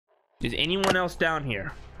Is anyone else down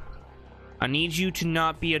here? I need you to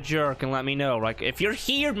not be a jerk and let me know. Like, if you're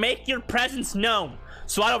here, make your presence known,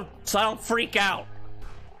 so I don't freak out.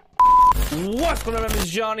 What's going on? My name is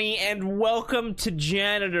Johnny, and welcome to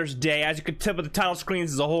Janitor's Day. As you can tell by the title screen,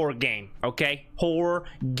 this is a horror game. Okay, horror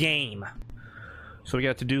game. So we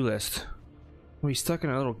got a to-do list. Are we stuck in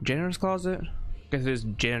a little janitor's closet? I guess it is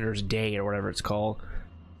Janitor's Day or whatever it's called.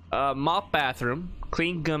 Mop bathroom,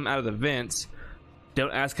 clean gum out of the vents.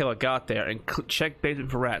 Don't ask how it got there, and check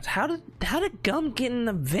basement for rats. How did gum get in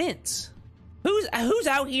the vents? Who's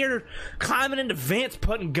out here climbing into vents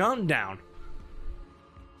putting gum down?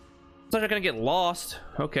 It's like they're gonna get lost.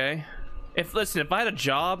 Okay. Listen, if I had a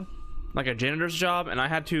job, like a janitor's job, and I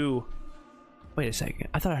had to wait a second.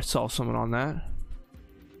 I thought I saw someone on that.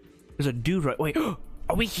 There's a dude right. Wait,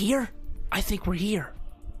 are we here? I think we're here.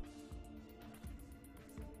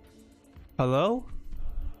 Hello?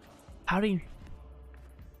 How do you?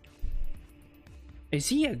 Is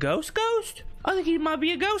he a ghost? I think he might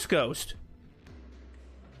be a ghost.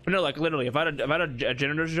 But no, like literally, if I had a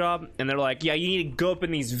janitor's job and they're like, yeah, you need to go up in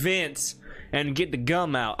these vents and get the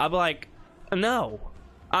gum out, I'd be like, no,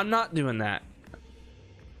 I'm not doing that.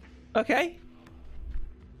 Okay.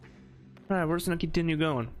 All right, we're just gonna continue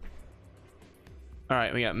going. All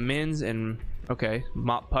right, we got men's and okay,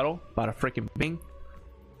 mop puddle, about a freaking bing.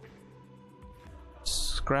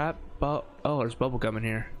 Scrap, oh, there's bubble gum in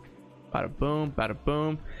here. Bada boom, bada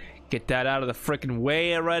boom. Get that out of the freaking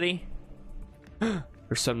way already.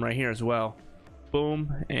 There's something right here as well.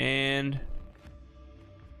 Boom and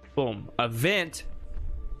boom. A vent.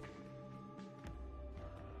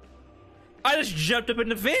 I just jumped up in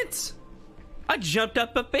the vents. I jumped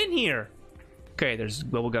up in here. Okay, there's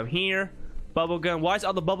bubble gum here. Bubble gum. Why is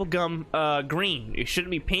all the bubble gum green? It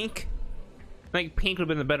shouldn't be pink. I think pink would have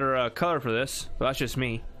been the better color for this. But that's just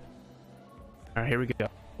me. All right, here we go.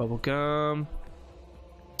 Bubble gum.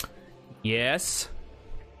 Yes.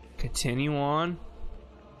 Continue on.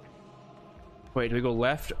 Wait, do we go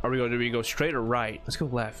left? Do we go straight or right? Let's go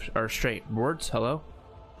left or straight. Words? Hello?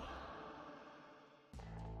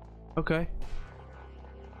 Okay.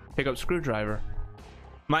 Pick up screwdriver.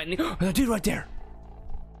 Might need. That dude right there.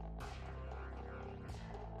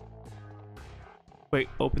 Wait,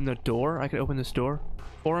 open the door? I can open this door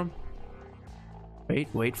for him.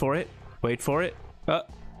 Wait for it. Wait for it.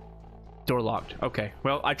 Door locked. Okay.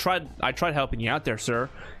 Well, I tried helping you out there, sir.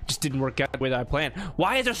 Just didn't work out the way that I planned.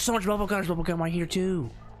 Why is there so much bubble gum? There's bubble gum right here too.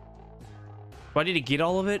 Do I need to get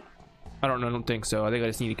all of it? I don't know. I don't think so. I think I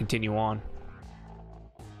just need to continue on.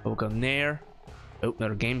 Bubble gum there. Oh,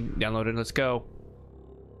 another game downloaded. Let's go.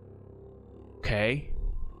 Okay.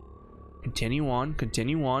 Continue on.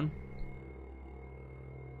 Continue on.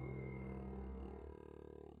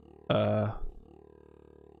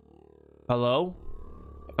 Hello?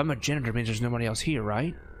 I'm a janitor, means there's nobody else here,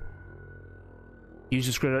 right? You use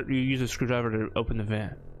a screwdriver to open the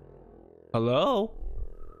vent. Hello?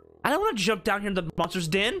 I don't want to jump down here in the monster's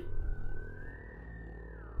den.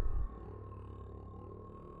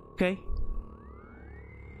 Okay.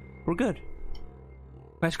 We're good.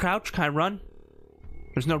 Nice crouch. Can I run?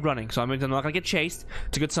 There's no running, so I'm not gonna get chased.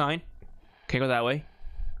 It's a good sign. Can't go that way.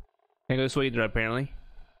 Can't go this way either, apparently.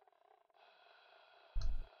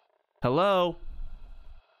 Hello?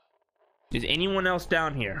 Is anyone else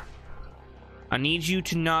down here? I need you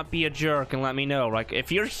to not be a jerk and let me know. Like, if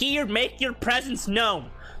you're here, make your presence known,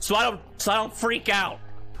 so I don't freak out.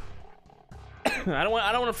 I don't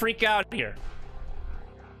want to freak out here.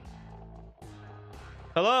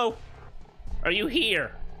 Hello? Are you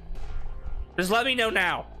here? Just let me know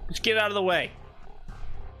now. Just get out of the way.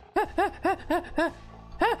 I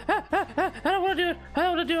don't want to do it. I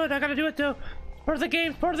don't want to do it. I gotta do it though. Part of the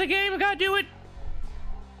game. Part of the game. I gotta do it.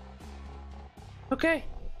 Okay.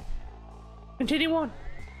 Continue on.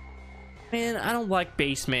 Man, I don't like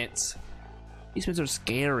basements. Basements are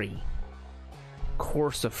scary. Of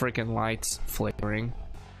course, the freaking lights flickering.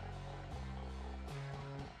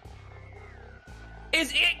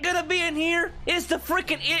 Is it gonna be in here? Is the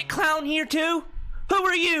freaking it clown here too? Who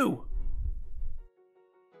are you?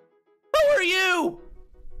 Who are you?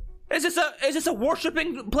 Is this a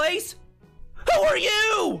worshiping place? Who are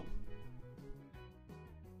you?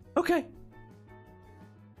 Okay.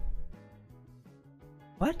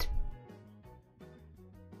 What?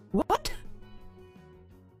 What?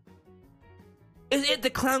 Is it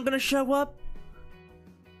the clown gonna show up?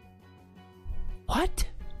 What?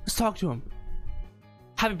 Let's talk to him.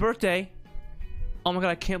 Happy birthday. Oh my god,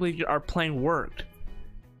 I can't believe our plan worked.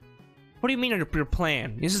 What do you mean your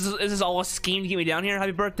plan? Is this all a scheme to get me down here?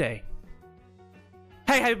 Happy birthday.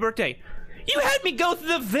 Hey, happy birthday. You had me go through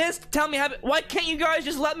the vents to tell me how. Why can't you guys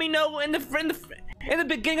just let me know in the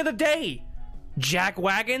beginning of the day? Jack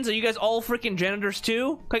wagons? Are you guys all freaking janitors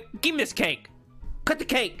too? Like, give me this cake. Cut the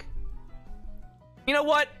cake. You know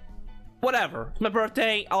what? Whatever. It's my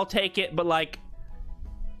birthday. I'll take it. But like,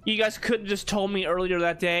 you guys could have just told me earlier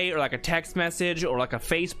that day, or like a text message, or like a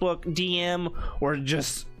Facebook DM,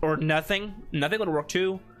 or nothing. Nothing would work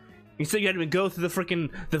too. You said you had to go through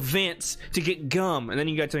the vents to get gum, and then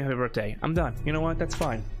you guys tell me happy birthday. I'm done. You know what? That's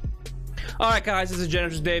fine. Alright guys, this is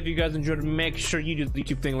Janitor's Day. If you guys enjoyed it, make sure you do the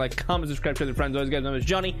YouTube thing, like, comment, subscribe, share with your friends. Always guys, my name is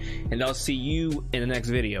Johnny, and I'll see you in the next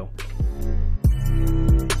video.